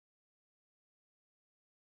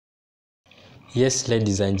Yes,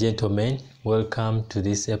 ladies and gentlemen, welcome to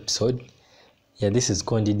this episode. This is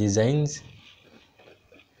Kondi Designs.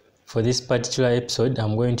 For this particular episode,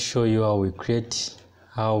 I'm going to show you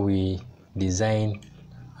how we design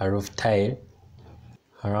a roof tile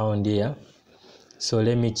around here. So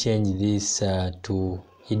let me change this to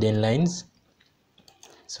hidden lines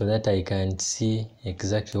so that I can see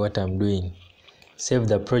exactly what I'm doing. Save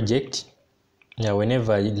the project. Now,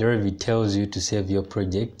 whenever Revit tells you to save your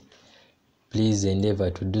project, please endeavor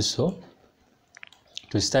to do so.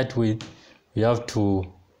 To start with, we have to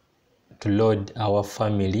load our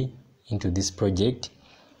family into this project.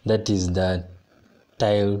 That is the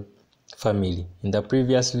tile family. In the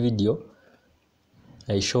previous video,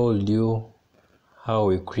 I showed you how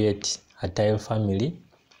we create a tile family,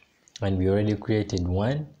 and we already created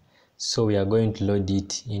one. So we are going to load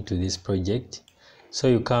it into this project. So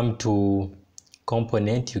you come to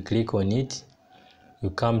component, you click on it, you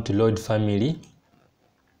come to load family.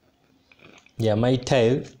 My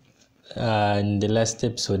tile, in the last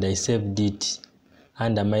episode I saved it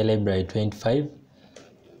under my library 25.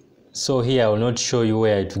 So here I will not show you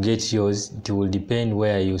where to get yours. It will depend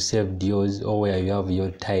where you saved yours or where you have your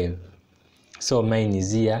tile. So mine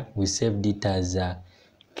is here. We saved it as a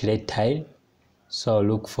create tile. So I'll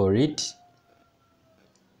look for it.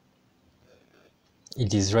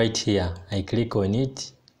 It is right here. I click on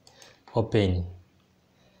it, open.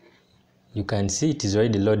 You can see it is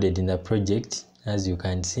already loaded in the project. As you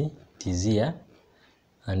can see, it is here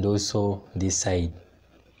and also this side.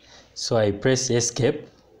 So I press escape.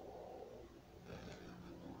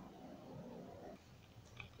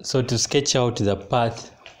 So to sketch out the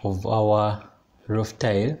path of our roof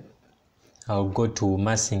tile, I'll go to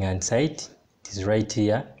massing and site. It is right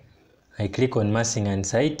here. I click on massing and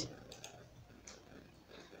site.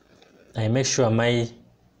 I make sure my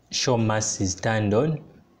show mass is turned on.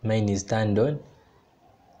 Mine is turned on.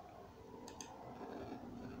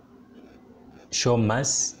 Show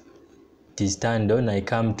mass, it is turned on. I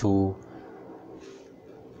come to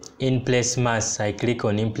in place mass. I click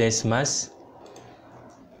on in place mass,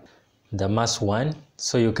 the mass 1.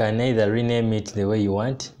 So you can either rename it the way you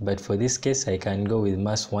want, but for this case I can go with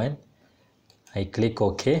mass 1. I click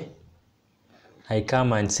OK. I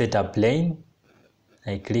come and set a plane.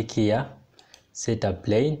 I click here, set a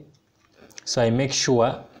plane. So I make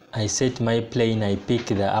sure I set my plane, I pick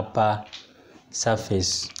the upper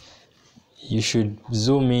surface. You should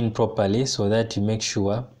zoom in properly so that you make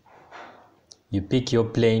sure you pick your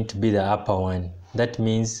plane to be the upper one. That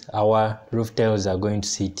means our roof tiles are going to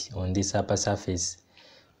sit on this upper surface.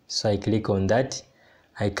 So I click on that.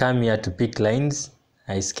 I come here to pick lines.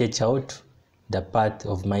 I sketch out the path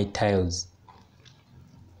of my tiles.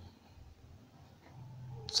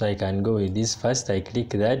 So I can go with this first. I click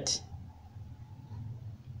that.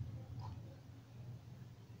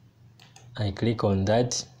 I click on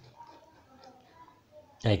that.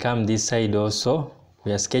 I come this side also.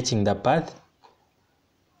 We are sketching the path.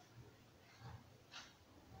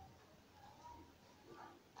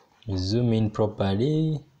 You zoom in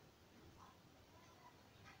properly.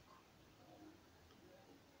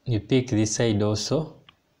 You pick this side also.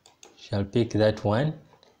 Shall pick that one.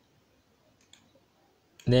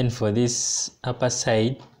 Then for this upper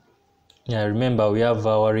side, remember we have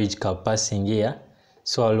our ridge curve passing here.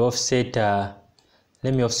 So I'll offset,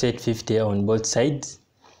 let me offset 50 on both sides.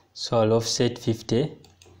 So I'll offset 50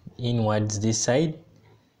 inwards this side.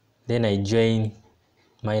 Then I join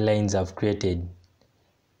my lines I've created.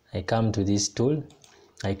 I come to this tool.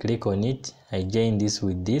 I click on it. I join this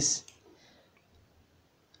with this.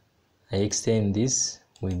 I extend this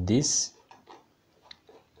with this.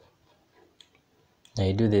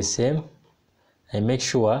 I do the same. I make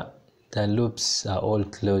sure the loops are all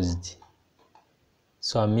closed.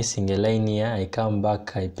 So I'm missing a line here. I come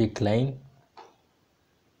back, I pick line.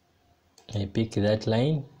 I pick that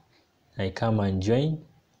line. I come and join.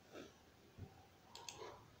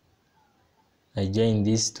 I join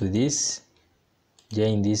this to this.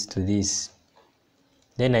 Join this to this.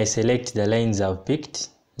 Then I select the lines I've picked.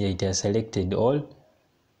 It has selected all.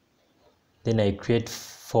 Then I create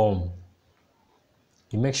form.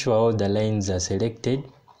 You make sure all the lines are selected.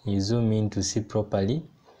 You zoom in to see properly.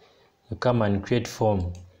 You come and create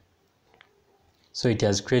form. So it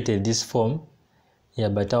has created this form.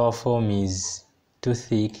 But our form is too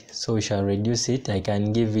thick, so we shall reduce it. I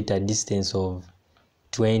can give it a distance of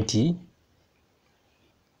 20.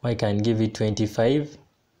 I can give it 25.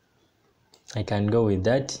 I can go with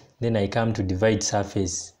that. Then I come to divide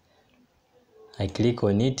surface. I click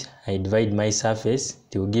on it. I divide my surface.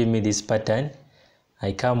 It will give me this pattern.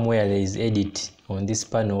 I come where there is edit on this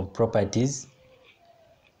panel of properties.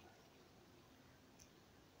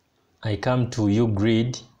 I come to U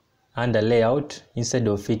grid, under layout, instead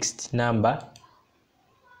of fixed number,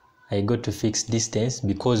 I go to fixed distance,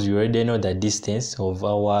 because we already know the distance of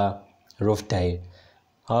our roof tile.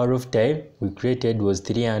 Our roof tile we created was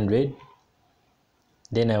 300.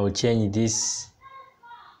 Then I will change this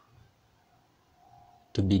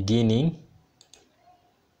to beginning.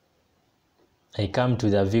 I come to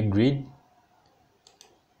the V grid,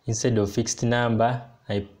 instead of fixed number,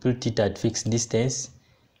 I put it at fixed distance.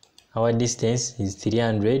 Our distance is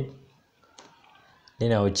 300.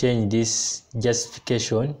 Then I will change this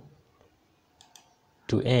justification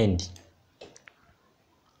to end.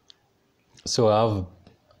 So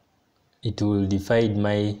it will divide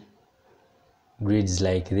my grids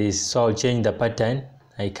like this. So I'll change the pattern.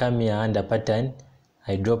 I come here under pattern,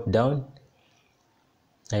 I drop down,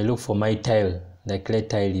 I look for my tile. The clay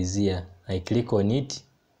tile is here. I click on it,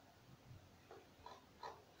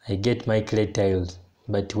 I get my clay tiles.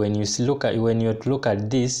 But when you look at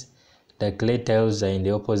this, the clay tiles are in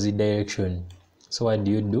the opposite direction. So what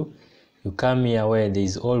do? You come here where there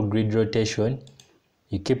is all grid rotation.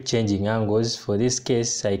 You keep changing angles. For this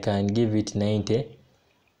case, I can give it 90,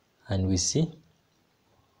 and we see.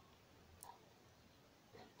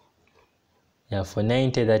 Yeah, for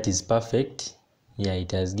 90 that is perfect. Yeah,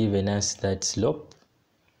 it has given us that slope.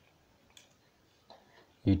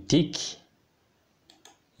 You tick,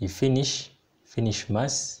 you finish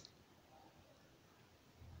mass.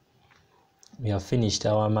 We have finished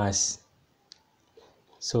our mass.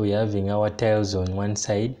 So we're having our tiles on one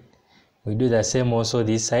side. We do the same also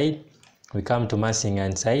this side. We come to massing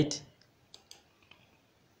and site.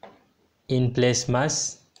 In place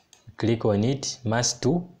mass, click on it, mass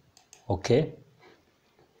 2, okay.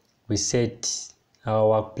 We set our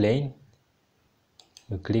work plane,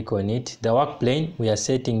 we click on it. The work plane we are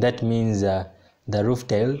setting, that means the roof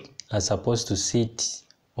tile are supposed to sit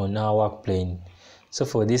on our work plane. So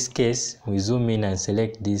for this case, we zoom in and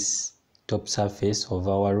select this top surface of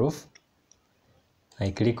our roof.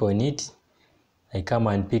 I click on it, I come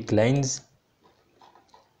and pick lines.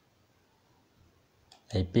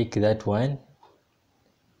 I pick that one,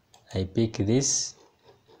 I pick this,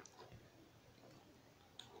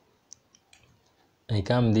 I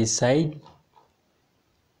come this side,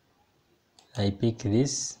 I pick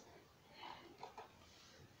this.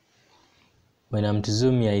 When I'm to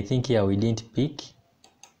zoom here, I think here we didn't pick.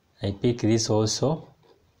 I pick this also.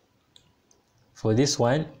 For this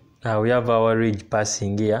one, we have our ridge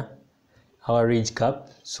passing here, our ridge cap,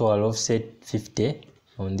 so I'll offset 50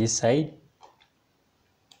 on this side.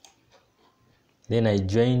 Then I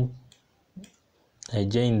join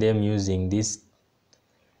them using this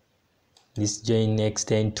join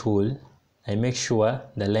extend tool. I make sure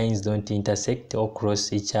the lines don't intersect or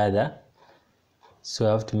cross each other. So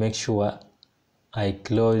I have to make sure I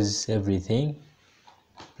close everything,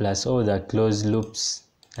 plus all the closed loops,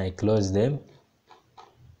 I close them.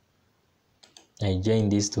 I join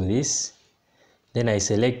this to this. Then I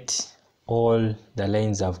select all the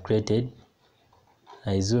lines I've created.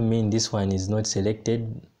 I zoom in, this one is not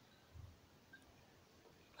selected.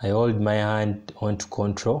 I hold my hand onto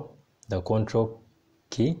control, the control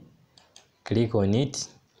key, click on it.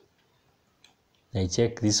 I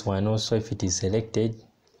check this one also if it is selected.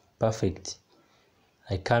 Perfect.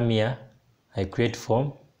 I come here, I create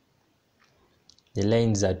form. The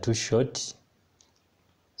lines are too short,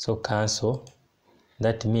 so cancel.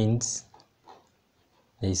 That means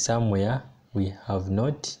there is somewhere we have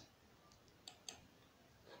not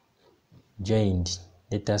joined.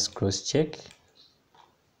 Let us cross check.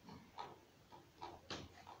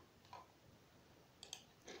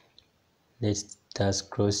 Let us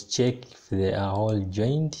cross check if they are all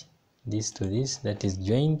joined. This to this, that is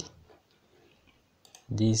joined.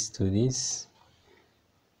 This to this,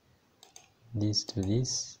 this to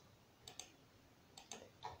this.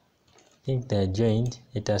 I think they are joined.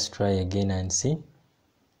 Let us try again and see.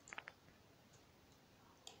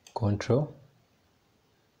 Control,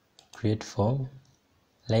 create form.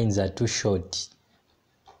 Lines are too short.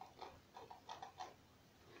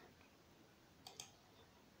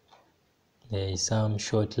 There is some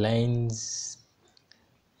short lines.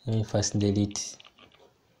 Let me first delete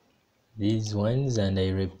these ones and I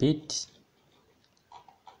repeat.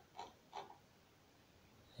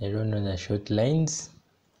 I don't know the short lines.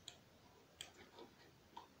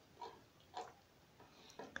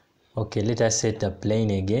 Okay, let us set the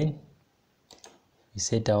plane again. We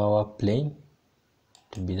set our work plane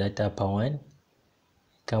to be that upper one.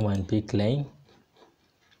 Come and pick line.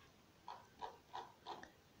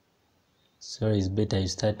 So it's better you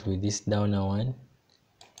start with this downer one.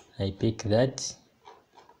 I pick that.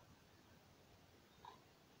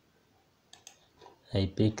 I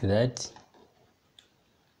pick that,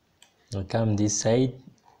 I come this side,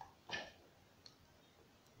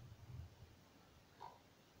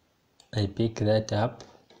 I pick that up.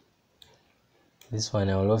 This one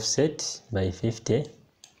I will offset by 50.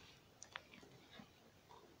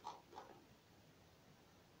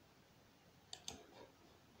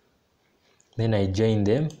 Then I join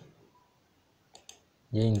them,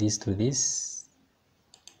 join this to this,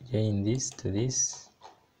 join this to this.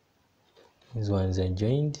 These ones are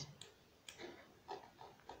joined.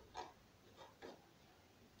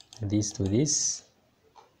 This to this.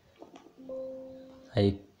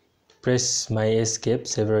 I press my escape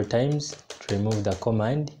several times to remove the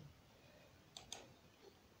command.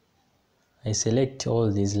 I select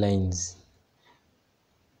all these lines.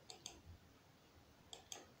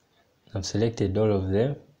 I've selected all of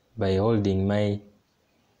them by holding my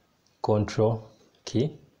Control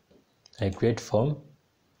key. I create form.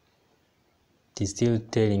 It is still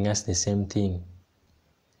telling us the same thing.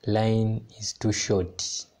 Line is too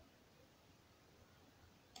short.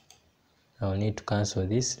 I'll need to cancel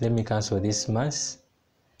this. Let me cancel this mask.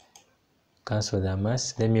 Cancel the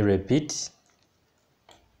mask. Let me repeat.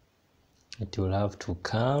 It will have to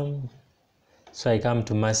come. So I come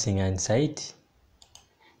to masking and site.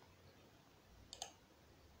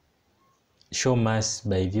 Show mask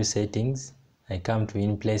by view settings. I come to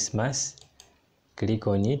in place mask. Click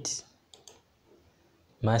on it.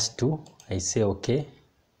 Mask 2. I say OK.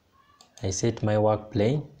 I set my work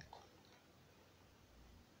plane.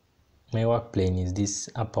 My work plane is this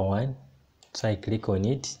upper one, so I click on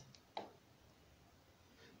it.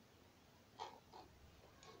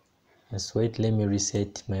 Just wait, let me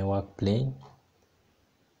reset my work plane.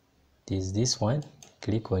 It is this one.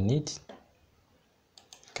 Click on it.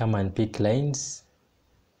 Come and pick lines.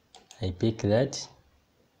 I pick that.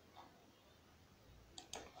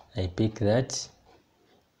 I pick that.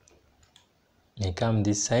 I come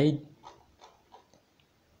this side.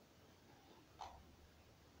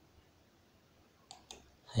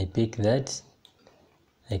 I pick that.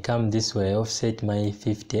 I come this way, offset my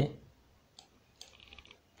 50.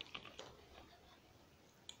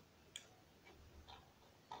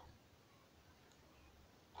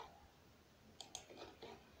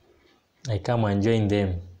 I come and join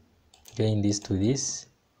them. Join this to this.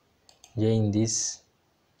 Join this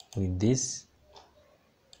with this.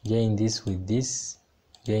 Join this with this.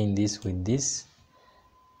 Join this with this.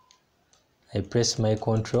 I press my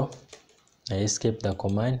Control. I escape the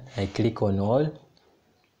command. I click on all. I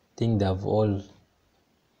think they have all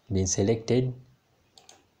been selected.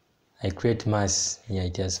 I create mask. Yeah,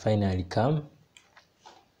 it has finally come.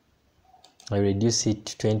 I reduce it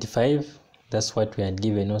to 25. That's what we had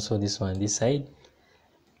given. Also this one, this side.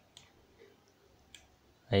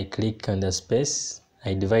 I click on the space.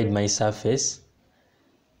 I divide my surface.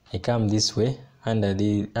 I come this way under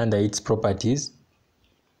its properties.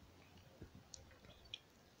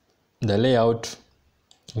 The layout,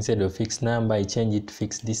 instead of fixed number, I change it to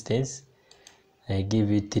fixed distance. I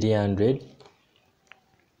give it 300.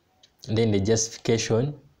 Then the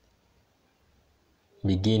justification,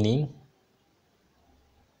 beginning.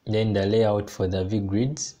 Then the layout for the view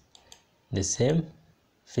grids, the same.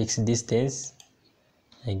 Fixed distance,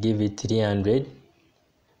 I give it 300.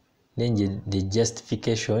 Then the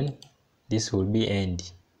justification, this will be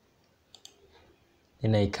end.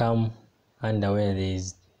 Then I come under where there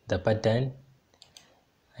is the pattern.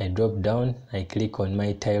 I drop down, I click on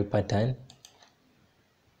my tile pattern.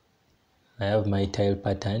 I have my tile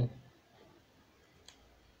pattern.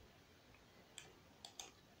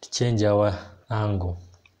 To change our angle,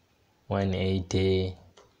 180.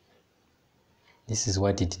 This is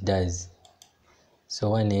what it does. So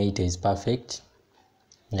 180 is perfect.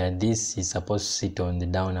 Yeah, this is supposed to sit on the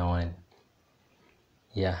downer one.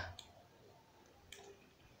 Yeah.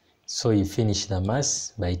 So you finish the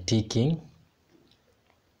mask by ticking.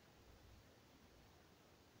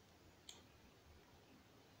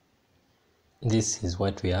 This is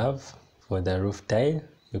what we have for the roof tile.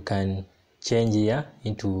 You can change here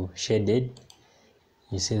into shaded.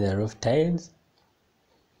 You see the roof tiles.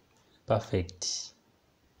 Perfect.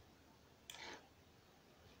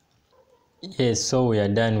 Yes, so we are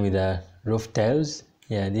done with the roof tiles.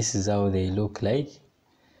 Yeah, this is how they look like.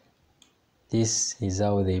 This is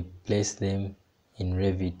how they place them in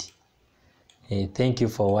Revit. Thank you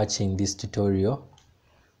for watching this tutorial.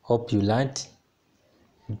 Hope you learned.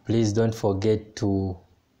 Please don't forget to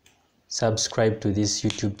subscribe to this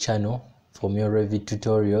YouTube channel for more Revit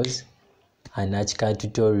tutorials and ArchCAD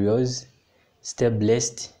tutorials. Stay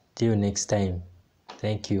blessed. Till next time.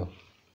 Thank you.